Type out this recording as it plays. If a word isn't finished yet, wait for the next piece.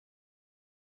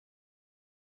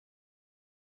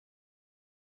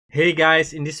Hey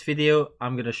guys, in this video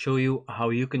I'm gonna show you how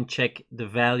you can check the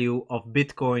value of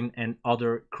Bitcoin and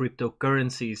other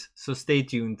cryptocurrencies, so stay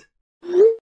tuned.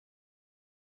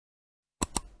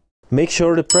 Make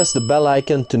sure to press the bell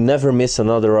icon to never miss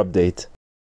another update.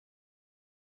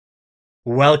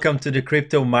 Welcome to the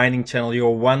Crypto Mining Channel,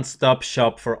 your one-stop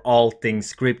shop for all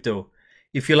things crypto.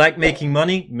 If you like making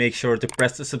money, make sure to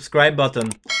press the subscribe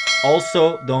button.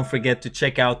 Also, don't forget to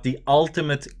check out the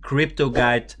ultimate crypto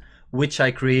guide which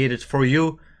I created for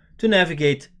you to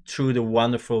navigate through the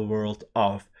wonderful world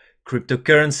of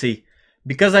cryptocurrency.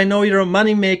 Because I know you're a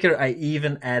money maker, I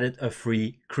even added a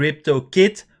free crypto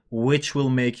kit which will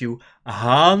make you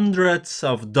hundreds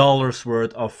of dollars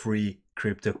worth of free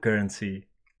cryptocurrency.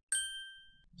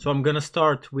 So I'm gonna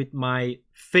start with my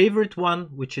favorite one,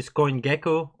 which is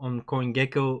Coingecko. On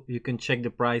Coingecko you can check the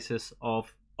prices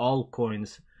of all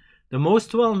coins. The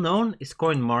most well known is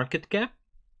Coinmarketcap,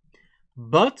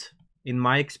 but in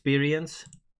my experience,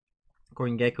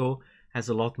 Coingecko has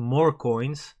a lot more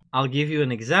coins. I'll give you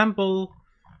an example.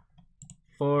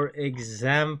 For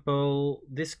example,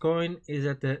 this coin is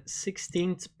at the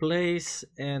 16th place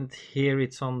and here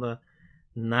it's on the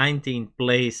 19th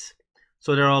place.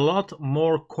 So there are a lot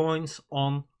more coins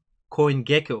on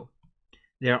Coingecko.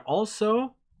 There are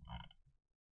also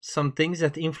some things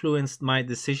that influenced my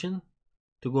decision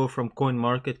to go from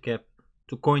Coinmarketcap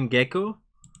to Coingecko.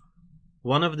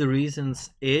 One of the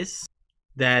reasons is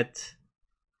that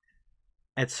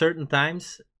at certain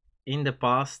times in the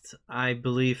past, I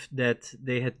believed that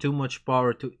they had too much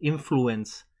power to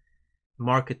influence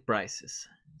market prices.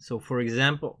 So for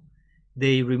example,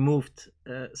 they removed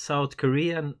South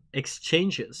Korean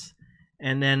exchanges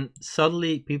and then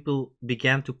suddenly people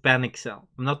began to panic sell.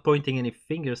 I'm not pointing any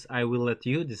fingers, I will let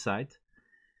you decide.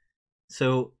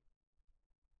 So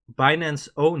Binance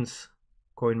owns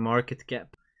Coinmarketcap.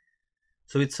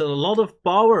 So it's a lot of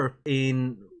power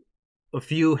in a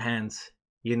few hands,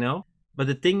 you know? But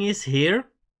the thing is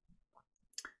here,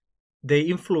 they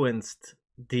influenced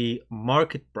the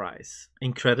market price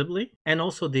incredibly, and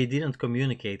also they didn't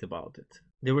communicate about it.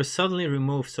 They were suddenly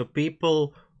removed, so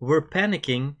people were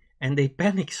panicking and they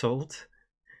panic sold.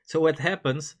 So what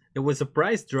happens? There was a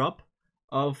price drop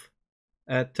of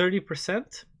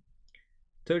 30%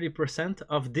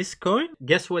 of this coin.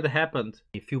 Guess what happened?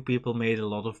 A few people made a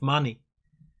lot of money.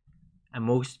 And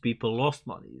most people lost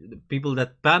money. The people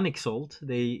that panic sold,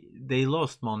 they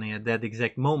lost money at that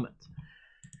exact moment.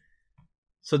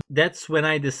 So that's when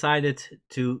I decided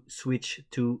to switch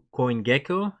to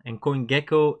Coingecko, and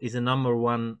Coingecko is a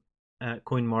 #1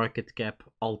 Coinmarketcap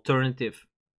alternative.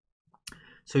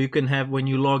 So you can have, when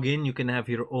you log in, you can have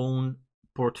your own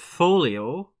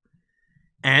portfolio,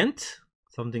 and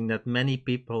something that many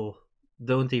people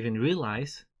don't even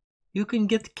realize, you can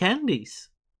get candies.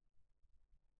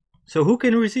 So who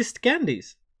can resist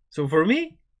candies? So for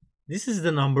me, this is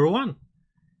the #1.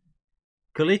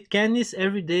 Collect candies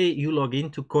every day you log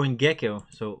into Coingecko.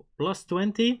 So plus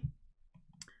 20.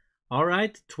 All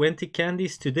right, 20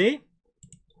 candies today.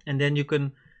 And then you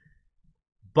can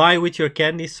buy with your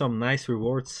candies some nice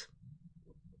rewards.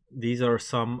 These are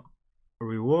some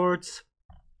rewards.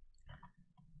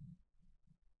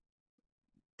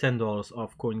 $10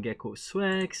 off Coingecko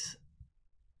swags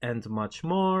and much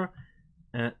more.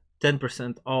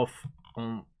 10% off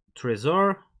on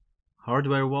Trezor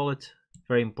hardware wallet.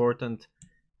 Very important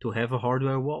to have a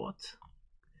hardware wallet.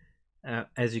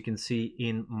 As you can see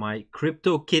in my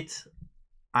crypto kit,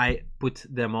 I put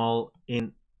them all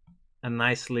in a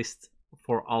nice list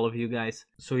for all of you guys.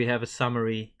 So you have a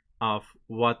summary of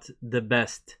what the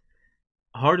best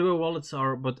hardware wallets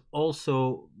are, but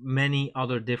also many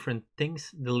other different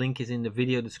things. The link is in the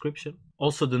video description.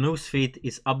 Also, the newsfeed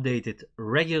is updated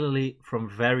regularly from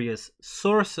various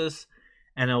sources,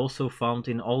 and I also found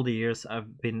in all the years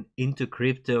I've been into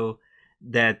crypto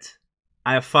that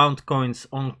I have found coins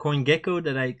on Coingecko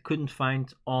that I couldn't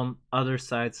find on other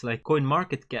sites like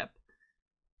Coinmarketcap.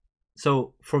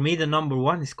 So for me, the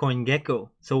 #1 is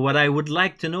Coingecko. So what I would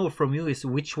like to know from you is,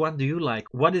 which one do you like?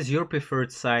 What is your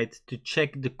preferred site to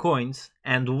check the coins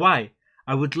and why?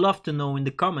 I would love to know in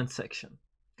the comment section.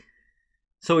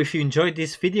 So if you enjoyed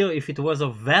this video, if it was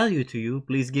of value to you,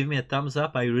 please give me a thumbs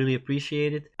up. I really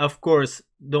appreciate it. Of course,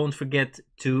 don't forget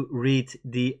to read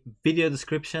the video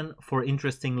description for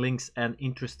interesting links and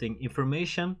interesting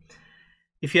information.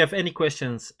 If you have any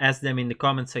questions, ask them in the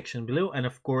comment section below. And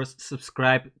of course,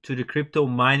 subscribe to the Crypto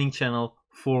Mining Channel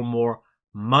for more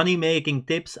money-making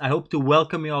tips. I hope to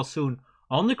welcome you all soon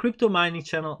on the Crypto Mining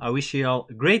Channel. I wish you all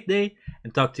a great day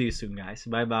and talk to you soon, guys.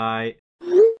 Bye-bye.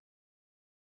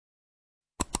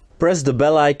 Press the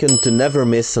bell icon to never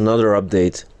miss another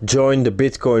update. Join the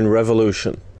Bitcoin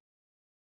revolution.